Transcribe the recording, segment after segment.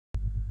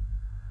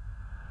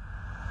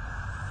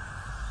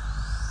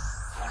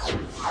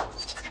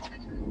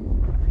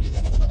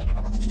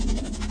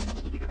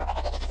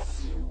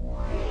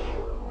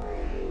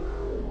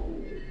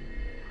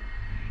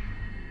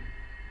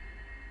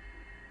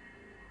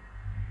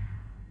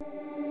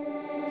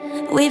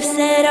We've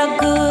said our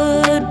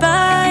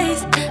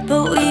goodbyes,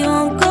 but we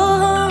won't go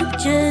home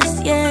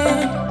just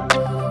yet.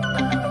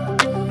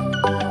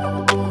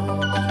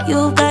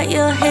 You've got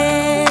your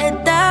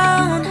head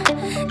down,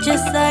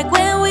 just like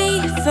when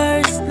we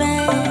first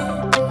met.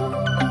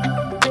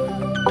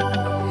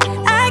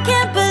 I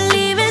can't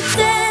believe it's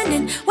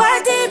ending.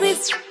 Why did we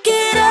f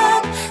it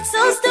up?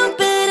 So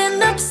stupid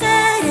and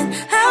upsetting.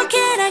 How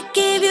can I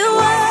give you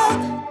up?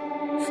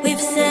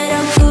 We've said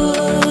our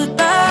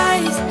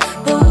goodbyes,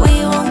 but we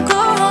won't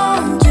go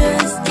home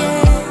just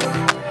yet.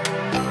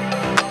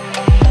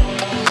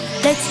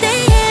 Let's stay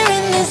here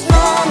in this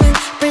moment,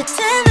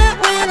 pretend that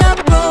we're not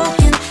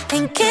broken,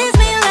 and kiss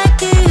me like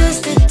you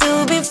used to do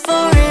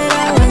before it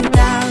all went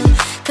down.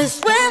 'Cause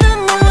when the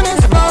moon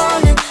is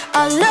falling,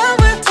 our love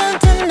will turn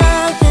to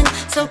nothing.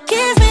 So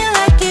kiss me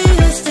like you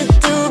used to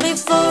do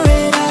before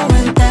it all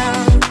went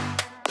down.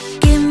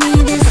 Give me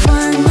this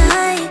one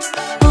night,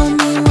 hold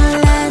me one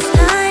last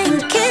time,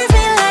 and kiss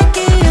me like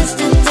you used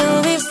to do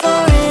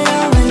before it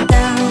all went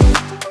down.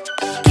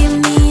 Give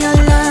me your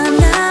love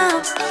now,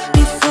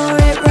 before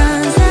it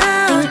runs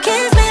out, and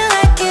kiss me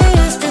like you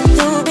used to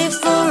do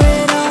before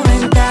it all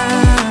went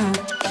down.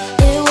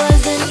 It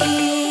wasn't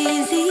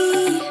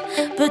easy,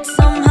 but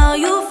somehow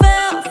you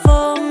fell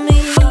for me.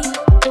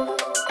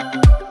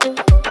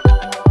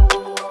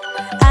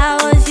 I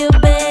was your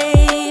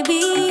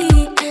baby,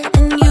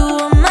 and you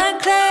were my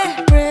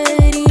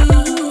clarity.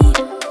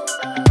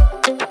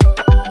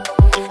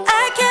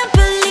 I can't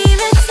believe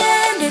it's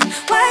ending.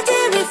 Why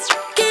did we f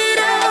it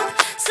up?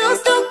 So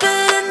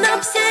stupid and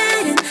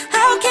upsetting.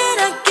 How can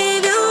I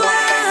give you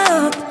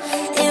up?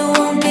 It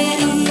won't be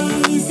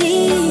easy,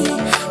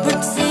 but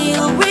say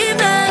you'll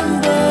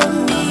remember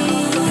me.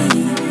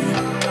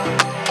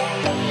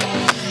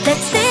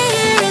 Let's stay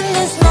here in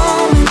this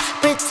moment,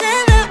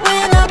 pretend that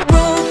we're not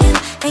broken,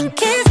 and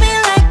kiss me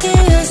like you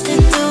used to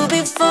do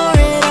before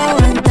it all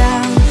went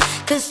down.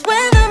 'Cause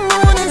when the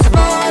moon is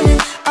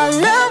falling, our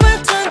love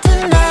will turn to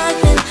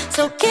nothing.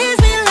 So kiss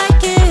me like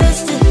you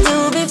used to do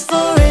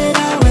before it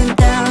all went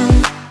down.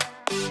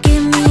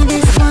 Give me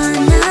this one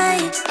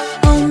night,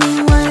 hold me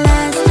one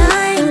last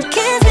time, and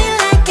kiss me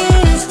like you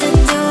used to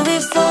do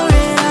before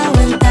it all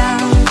went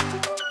down.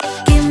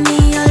 Give me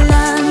your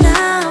love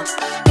now,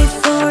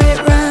 before it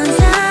runs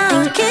out,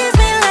 and kiss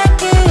me like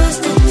you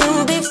used to do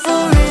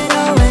before it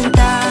all went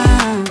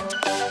down.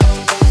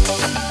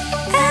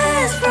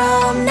 As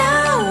from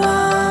now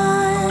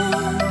on,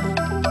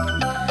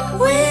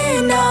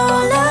 we're no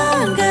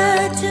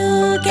longer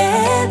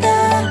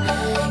together.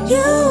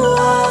 You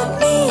walk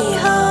me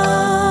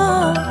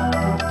home,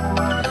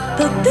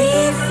 but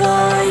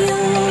before you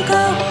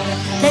go,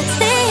 let's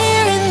stay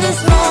here in this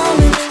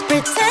moment,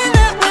 pretend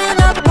that we're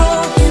not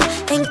broken,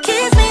 and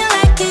kiss me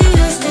like you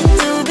used to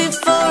do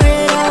before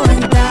it all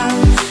went down.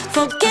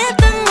 Forget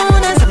the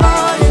moon is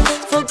falling,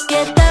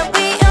 forget that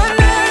we are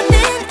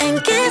nothing, and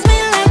kiss me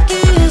like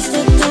you used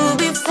to do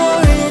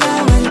before it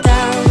all went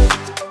down.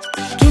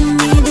 Give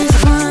me this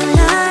one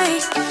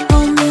night,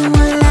 hold me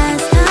one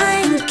last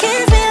time, and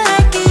kiss me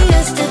like you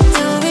used to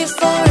do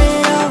before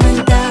it all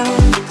went down.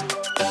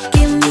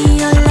 Give me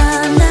your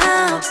love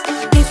now,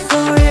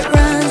 before it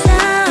runs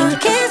out, and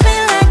kiss me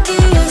like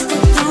you used to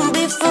do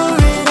before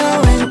it all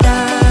went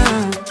down.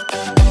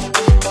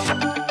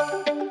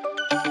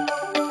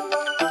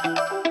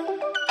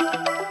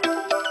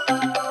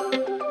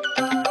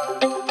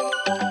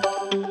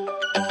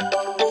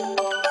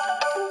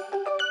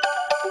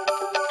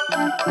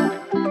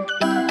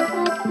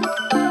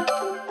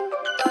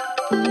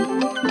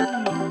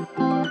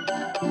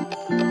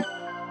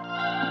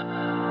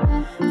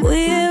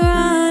 We're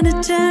on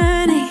a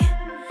journey,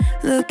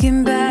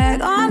 looking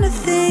back on the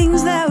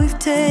things that we've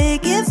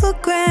taken for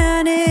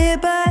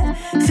granted, but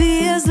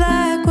feels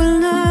like we're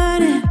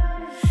learning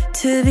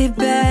to be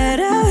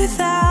better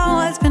without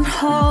what's been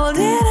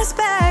holding us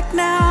back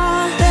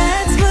now.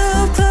 Let's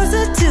move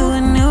closer to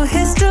a new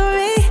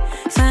history,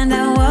 find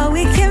out what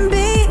we can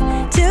be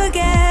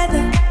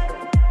together.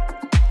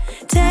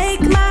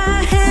 Take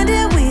my hand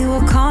and we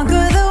will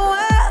conquer the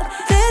world.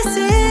 This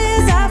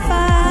is our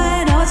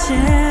final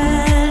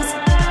chance.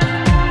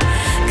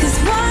 'Cause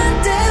one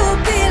day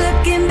we'll be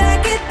looking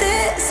back at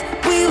this.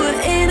 We were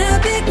in a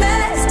big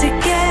mess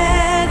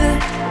together.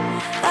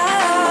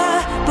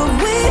 But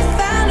we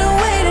found a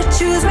way to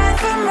choose right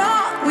from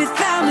wrong. We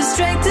found the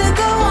strength to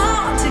go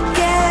on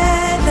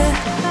together.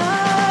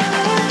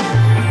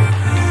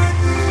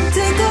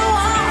 To go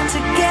on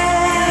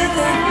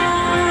together.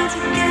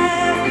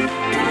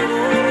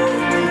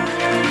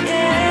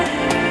 Yeah.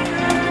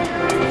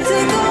 To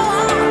go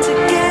on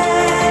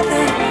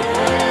together.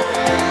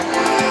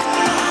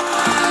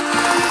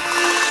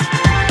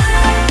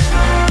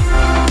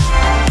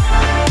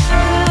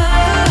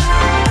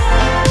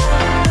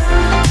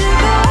 To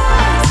go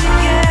on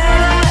together.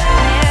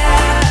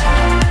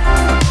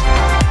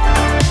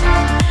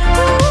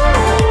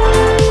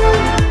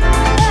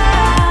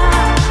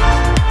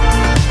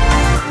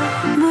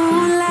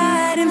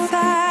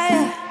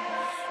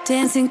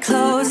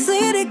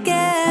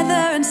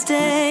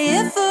 stay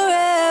here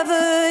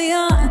forever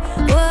young.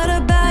 What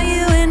about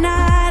you and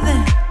I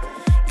then?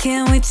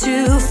 Can we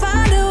two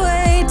find a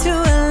way to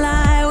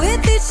align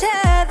with each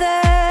other?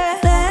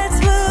 Let's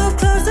move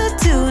closer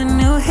to a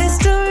new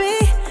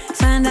history.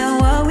 Find out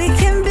what we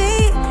can be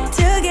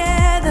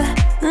together.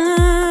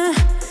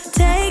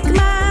 Take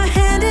my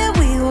hand and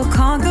we will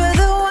conquer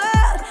the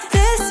world.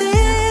 This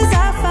is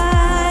our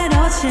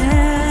final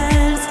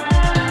chance.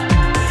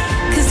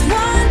 'Cause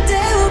one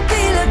day we'll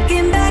be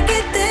looking back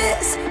at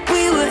this.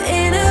 We were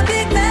in a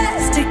big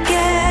mess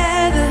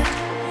together.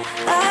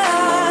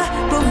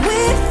 But we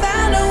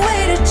found a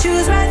way to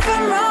choose right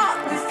from wrong.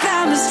 We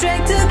found the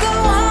strength to go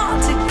on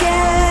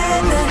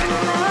together.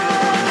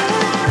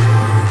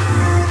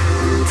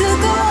 To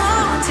go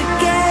on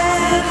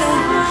together.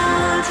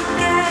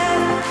 Yeah.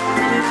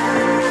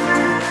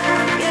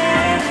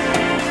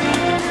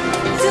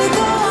 To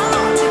go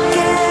on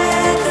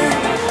together.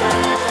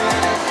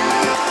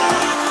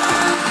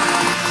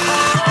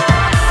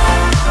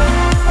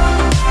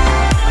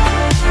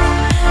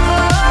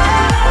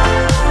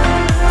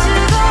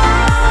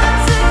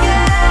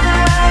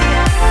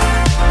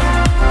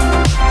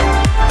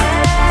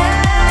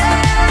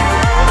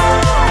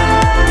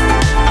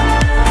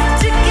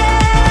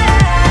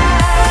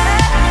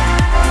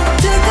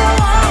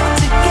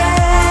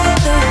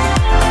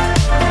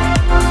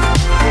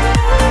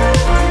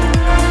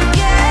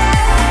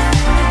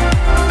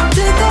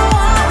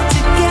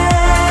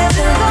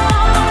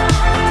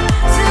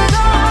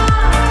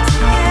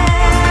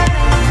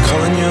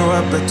 Calling you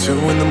up at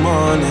 2 in the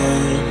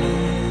morning,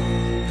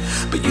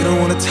 but you don't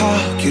wanna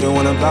talk, you don't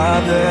wanna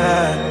bother.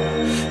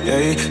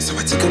 Yeah, so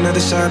I take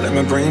another shot, let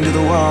my brain do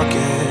the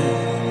walking.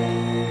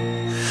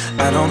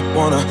 I don't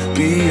wanna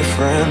be a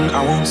friend,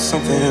 I want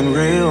something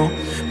real.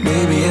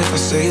 Maybe if I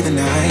stay the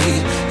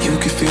night, you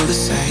could feel the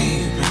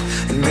same.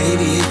 And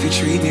maybe if you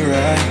treat me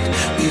right,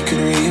 we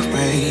could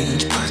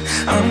rearrange. But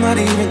I'm not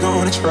even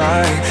gonna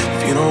try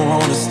if you don't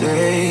wanna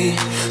stay.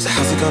 So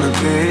how's it gonna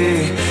be?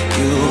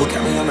 You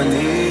got me on my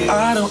knees.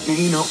 I don't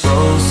need no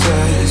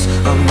roses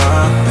on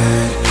my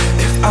bed.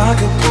 If I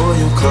could pull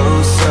you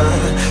closer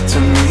to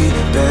me,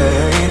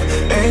 babe,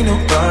 ain't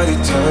nobody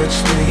touch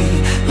me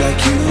like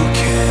you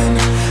can.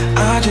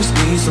 I just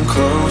need some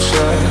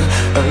closure,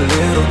 a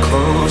little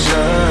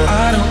closure.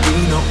 I don't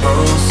need no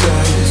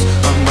roses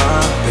on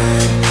my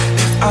bed.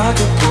 If I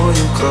could pull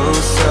you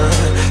closer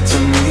to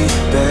me,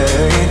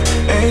 babe,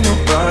 ain't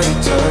nobody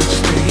touch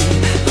me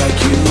like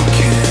you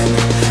can.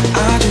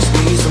 I just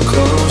need some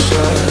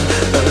closure,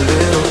 a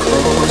little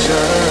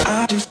closure.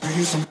 I just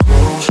need some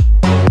closure.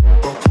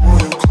 I'll pull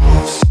you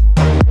close,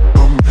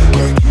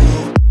 like you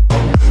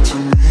to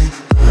me,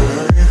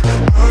 babe.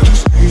 I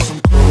just need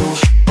some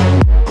closure.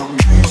 I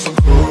need some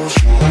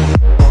closure,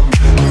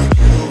 like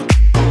you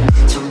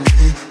to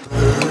me,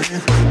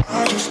 babe.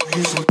 I just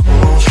need some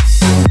closure.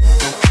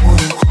 I'll pull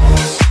you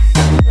close,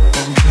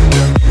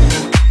 like you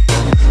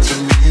to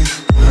me,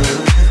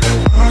 babe.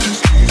 I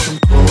just need some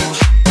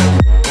closure.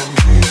 I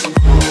need some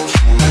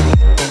closure,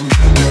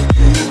 like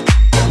you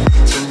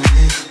to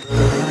me,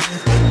 babe.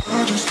 I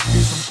just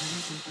need some.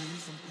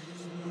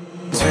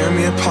 Tear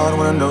me apart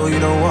when I know you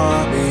don't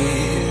want me.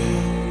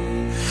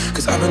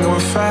 'Cause I've been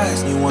going fast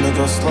and you wanna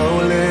go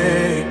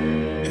slowly.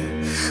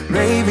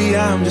 Maybe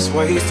I'm just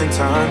wasting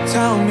time.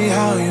 Tell me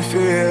how you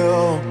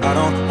feel. I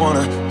don't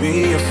wanna be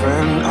a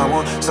friend, I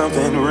want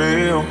something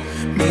real.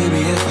 Maybe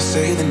if I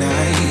stay the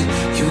night,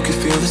 you could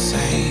feel the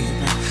same.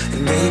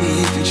 And maybe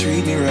if you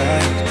treat me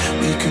right,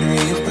 we can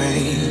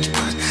rearrange.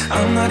 But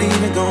I'm not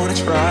even gonna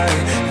try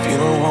if you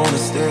don't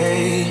wanna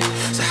stay.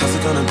 So how's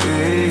it gonna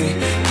be?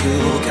 You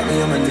got me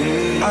on my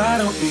knees. I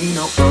don't need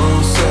no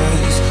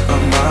roses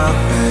on my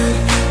bed.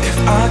 If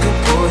I could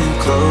pull you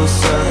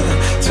closer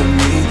to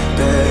me,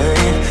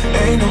 babe,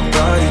 ain't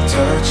nobody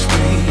touch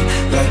me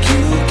like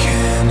you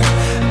can.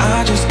 I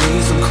just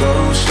need some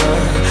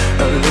closure,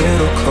 a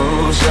little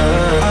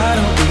closure. I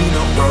don't need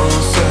no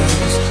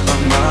roses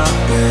on my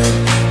bed.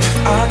 If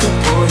I could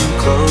pull you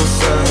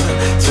closer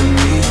to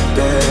me,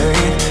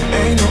 babe,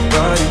 ain't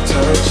nobody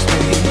touch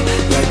me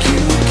like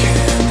you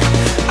can.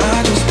 I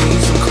just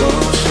need some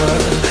closure,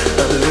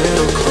 a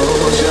little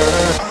closure.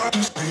 I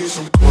just need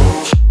some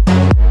closure.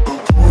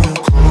 I'll pull you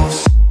close,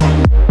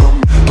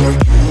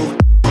 like you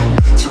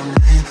to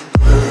me,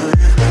 babe.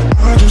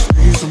 I just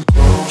need some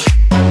closure.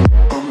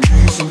 I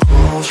need some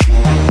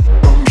closure,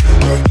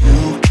 like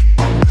you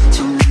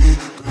to me,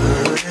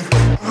 babe.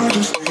 I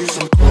just need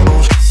some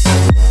closure.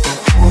 I'll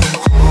pull you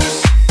close,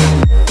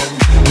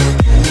 like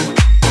you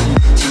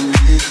to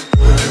me,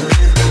 babe.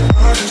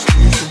 I just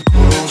need some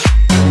closure.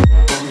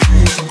 I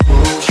need some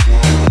closure,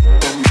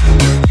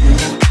 like you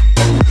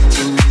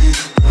to me,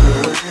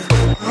 babe.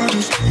 I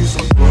just need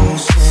some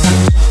closure.